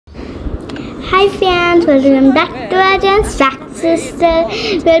Hi fans, welcome back to our channel Stack Sister.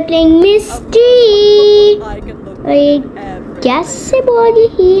 We're playing Miss T. कैसे बोल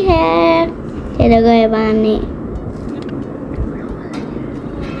रही है? चलो गए बाने.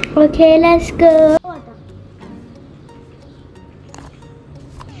 Okay, let's go.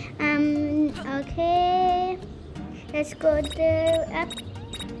 Okay, let's go to up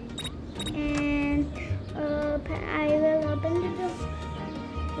and I will open the door.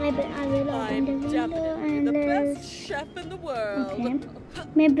 I will open the window and the best chef in the world. Okay.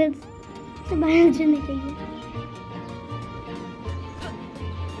 Maybe it's about to make it.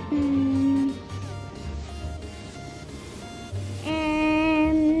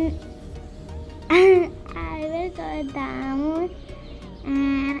 And I will go down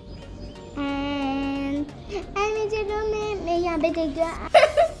and मुझे तो मैं यहाँ पे देख रहा.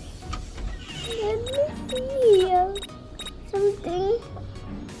 Let me see something.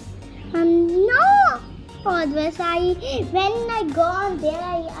 No! Always when I go on there,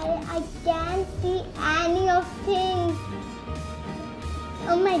 I can't see any of things.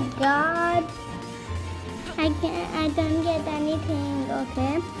 Oh my god. I don't get anything.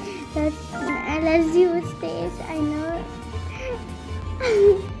 Okay. Let's use this. I know.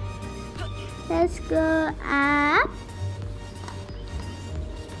 Let's go up.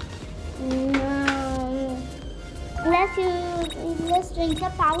 No. Let's drink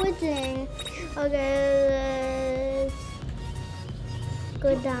the power drink. Okay, let's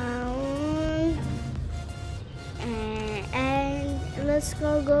go down and let's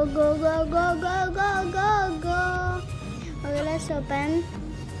go. Okay, let's open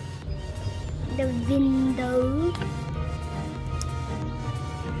the window.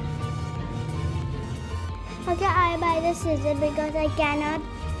 Okay, I buy the scissors because I cannot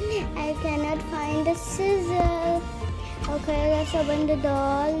find the scissors. Okay, let's open the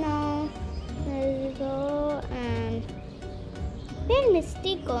door now. Let's go. And where is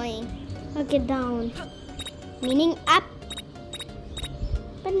Misty going? Okay, down. Meaning up.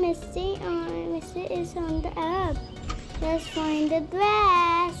 But Misty is on the up. Let's find the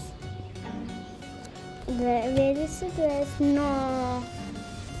dress. Where is the dress? No.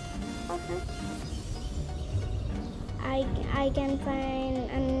 Okay. I can find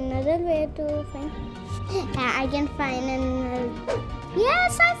another way to find. I can find another.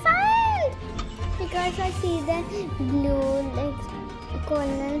 Yes, I find! Because I see the blue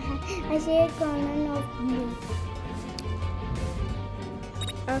corner. I see a corner of blue.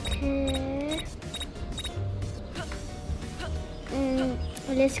 Okay.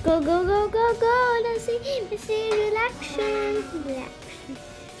 Let's go. Let's see relaxation.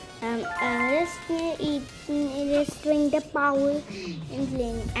 Let's drink the power and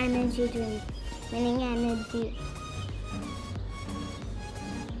drink energy drink. Meaning energy.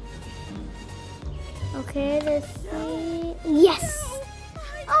 Okay, let's see. Yes!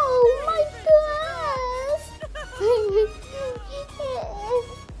 Oh my gosh!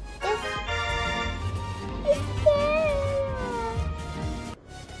 it's there.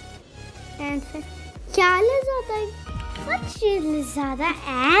 And क्या ज़्यादा? What ज़्यादा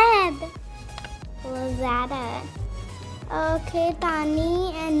ad? Was that? Okay, Tani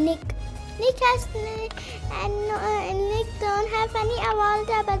and Nick. Nick has and Nick don't have any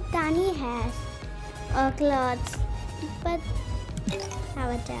avatar, but Tani has. Clothes, but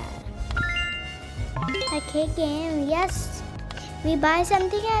avatar. Okay, game. Yes, we buy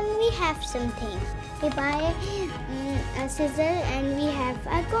something and we have something. We buy a scissor and we have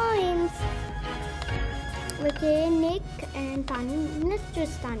our coins. Okay, Nick and Tani. Let's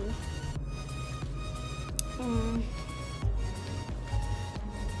choose Tani.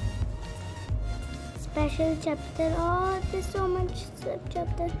 Special chapter. Oh, there's so much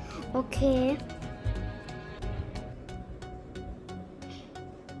chapter. Okay.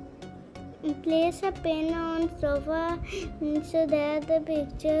 Place a pen on sofa so that the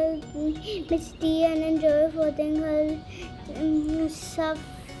picture Miss T and enjoy phoning her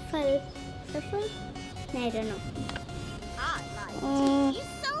shuffle. I don't know. I like tea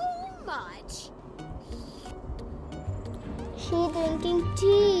so much. She drinking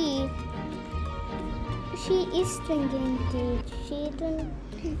tea. She is drinking tea.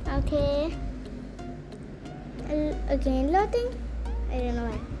 Okay. Again loading? I don't know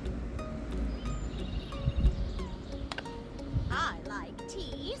why. I like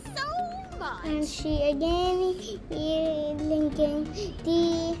tea so much. And she again drinking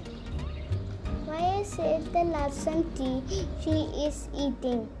tea. Why I said the last one tea? She is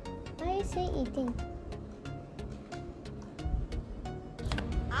eating. Why I say eating?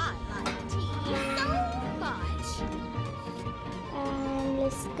 I like tea so much.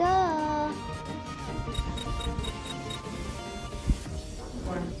 Let's go.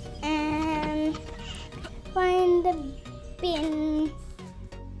 and find the pin.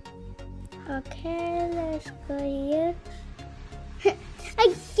 Okay, let's go here.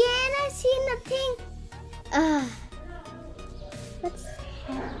 Again, I see nothing. What's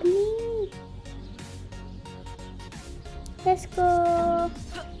happening? Let's go.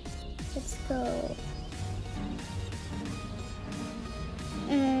 Let's go.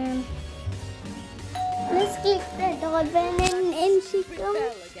 Let's click the doorbell and she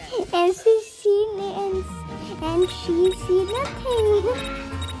comes and she see nothing.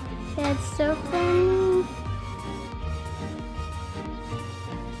 That's so funny.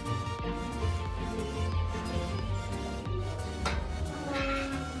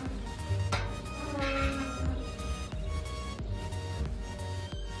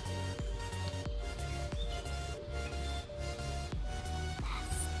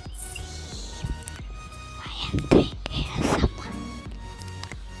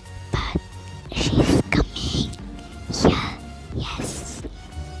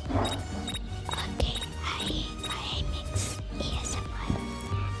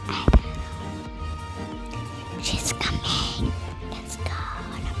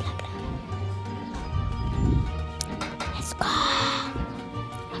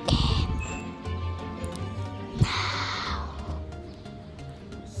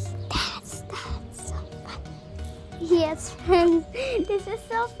 Yes, friends, this is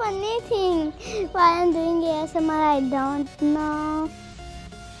so funny thing. Why I'm doing ASMR, I don't know.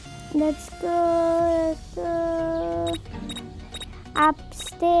 Let's go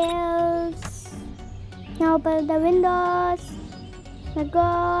upstairs. Now open the windows. Let's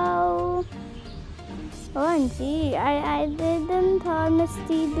go. OMG, I didn't thought Miss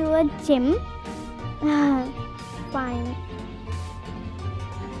T do a gym. Fine.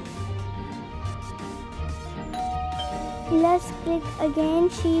 Let's click again.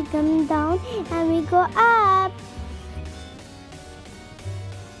 She comes down and we go up.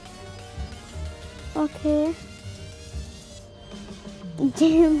 Okay.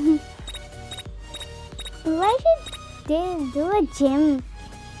 Gym. Why did they do a gym?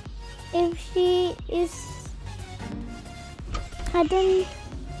 If she is, I don't.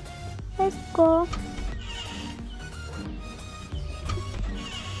 Let's go.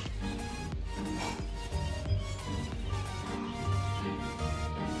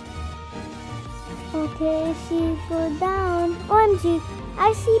 Okay, she go down. OMG,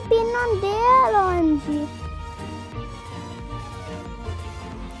 I see pin on there. OMG.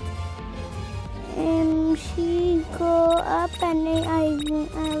 She go up and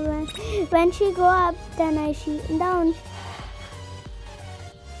when she go up, then I see down.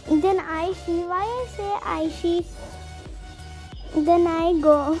 Then I see. Why I say I see? Then I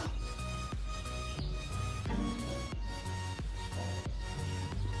go.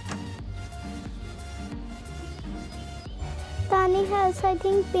 Tani has, I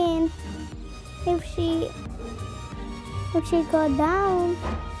think, pain. If she go down,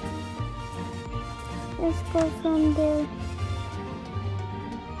 let's go from there.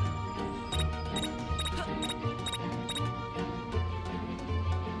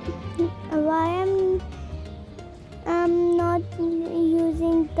 Why I'm not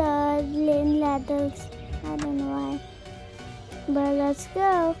using the ladders? I don't know why. But let's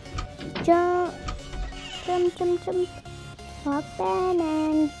go. Jump. Open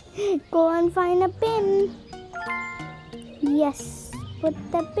and go and find a pin. Yes, put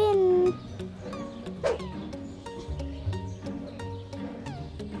the pin.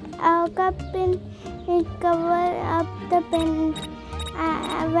 I'll cover up the pin.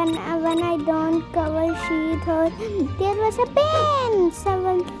 When I don't cover, she thought there was a pin.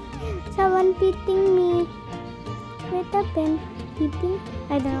 Someone beating me with a pin. Beating?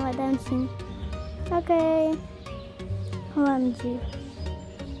 I don't know what I'm saying. Okay. OMG.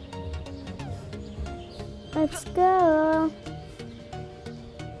 Let's go.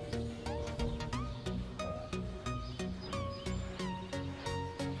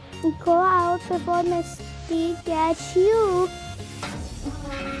 Go out before Miss T catch you.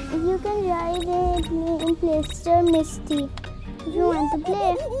 You can write it in Play Store Miss T if you want to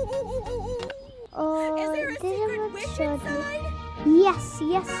play. Oh, Is there a secret witch inside? Yes.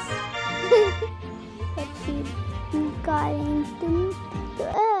 But she calling to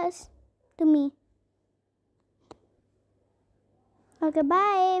us, to me. Okay,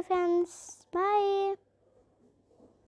 bye friends. Bye.